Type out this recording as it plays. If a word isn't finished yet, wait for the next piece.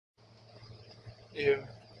Yeah,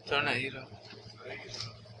 turn that heat up.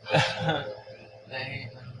 They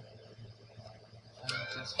ain't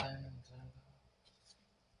just fans.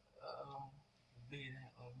 Being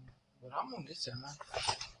but I'm on this time, man.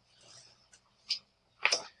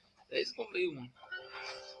 There's gonna be one.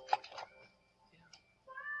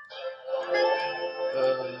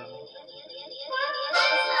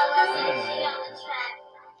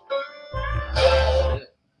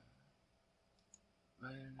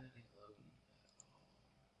 Man, that ain't loading.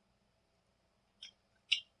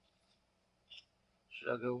 Should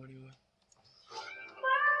I go anyway?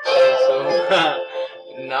 So,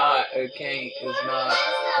 not a cant is not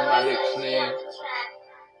in my dictionary.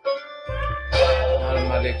 Not in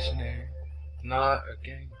my dictionary. Not a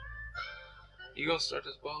cant. You gonna start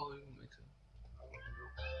this ball or you gonna make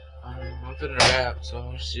it? I'm finna rap,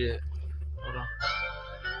 so shit. Hold on.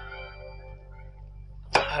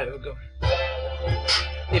 Alright, we'll go.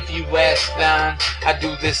 If you ask thine, I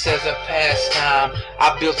do this as a pastime.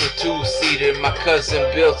 I built a 2-seater, my cousin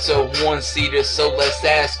built a 1-seater, so let's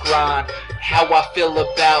ask Ron how I feel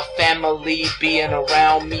about family being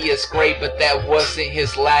around me is great, but that wasn't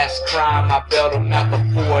his last crime. I bailed him out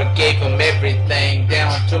before and gave him everything,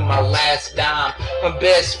 down to my last dime. My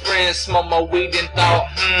best friend smoked my weed and thought,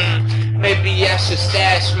 maybe I should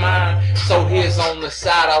stash mine. So here's on the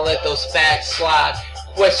side, I let those facts slide.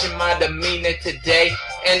 Question my demeanor today,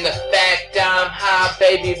 and the fact I'm high,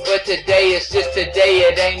 baby, but today is just today,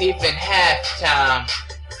 it ain't even halftime.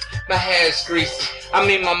 My hair's greasy, I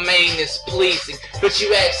mean my mane is pleasing, but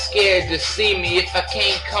you act scared to see me. If I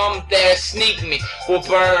can't come there, sneak me. We'll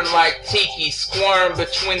burn like tiki, squirm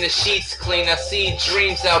between the sheets clean. I see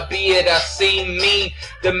dreams, albeit I see mean.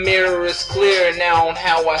 The mirror is clear now on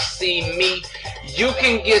how I see me. You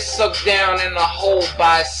can get sucked down in a hole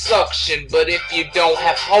by suction, but if you don't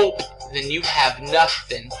have hope, then you have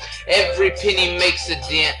nothing. Every penny makes a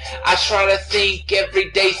dent. I try to think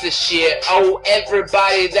every day's a shit. Oh,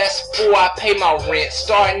 everybody, that's before I pay my rent.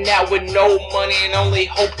 Starting out with no money and only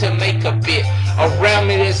hope to make a bit. Around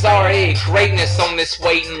me there's already greatness on this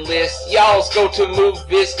waiting list. Y'all's go to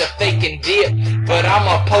movies to fake and dip, but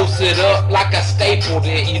I'ma post it up like I stapled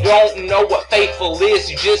it. You don't know what faithful is,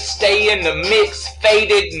 you just stay in the mix,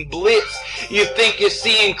 faded and blitz. You think you're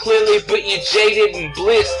seeing clearly, but you're jaded and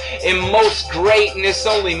bliss. And most greatness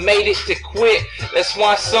only made it to quit. That's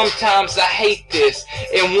why sometimes I hate this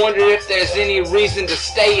and wonder if there's any reason to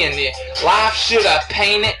stay in it. Life, should I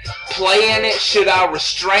paint it? Play in it? Should I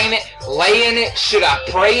restrain it? Lay in it? Should I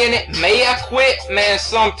pray in it? May I quit? Man,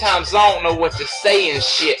 sometimes I don't know what to say and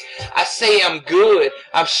shit. I say I'm good,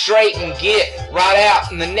 I'm straight and get right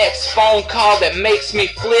out in the next phone call that makes me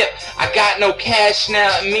flip. I got no cash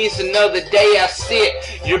now, it means another day I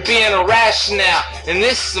sit. You're being irrational, and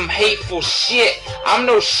this is some hateful shit. I'm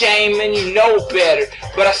no shame and you know better,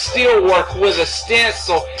 but I still work with a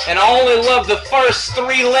stencil, and I only love the first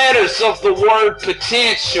 3 letters of the word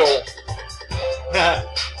potential.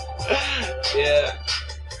 Yeah.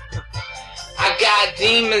 I got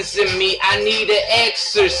demons in me, I need an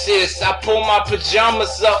exorcist. I pull my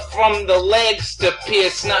pajamas up from the legs to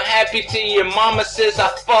piss. Not happy till your mama says I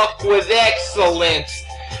fuck with excellence.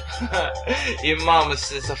 Your mama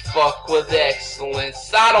says I fuck with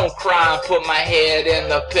excellence. I don't cry and put my head in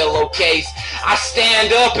the pillowcase. I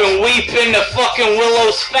stand up and weep in the fucking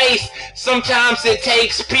Willow's face. Sometimes it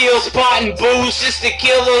takes pills, pot, and booze just to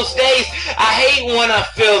kill those days. I hate when I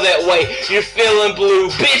feel that way. You're feeling blue,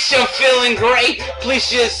 bitch, I'm feeling great.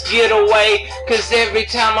 Please just get away, cause every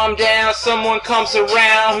time I'm down, someone comes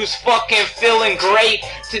around who's fucking feeling great.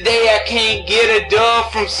 Today I can't get a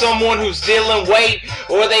dub from someone who's dealing weight,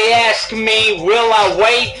 or they ask me, will I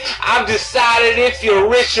wait? I've decided if you're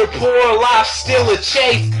rich or poor, life's still a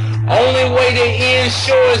chase. Only way to end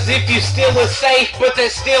sure is if you still are safe, but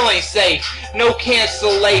that still ain't safe. No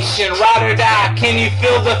cancellation, ride or die. Can you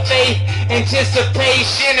feel the faith?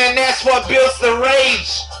 Anticipation, and that's what builds the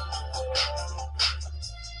rage.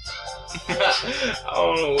 I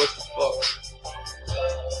don't know what the fuck.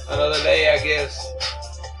 Another day, I guess.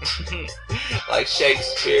 Like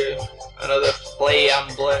Shakespeare, another play,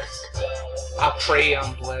 I'm blessed. I pray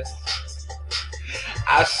I'm blessed.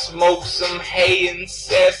 I smoke some hay and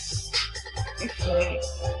cess.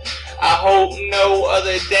 I hope no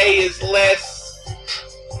other day is less.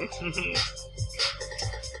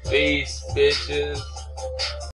 Peace, bitches.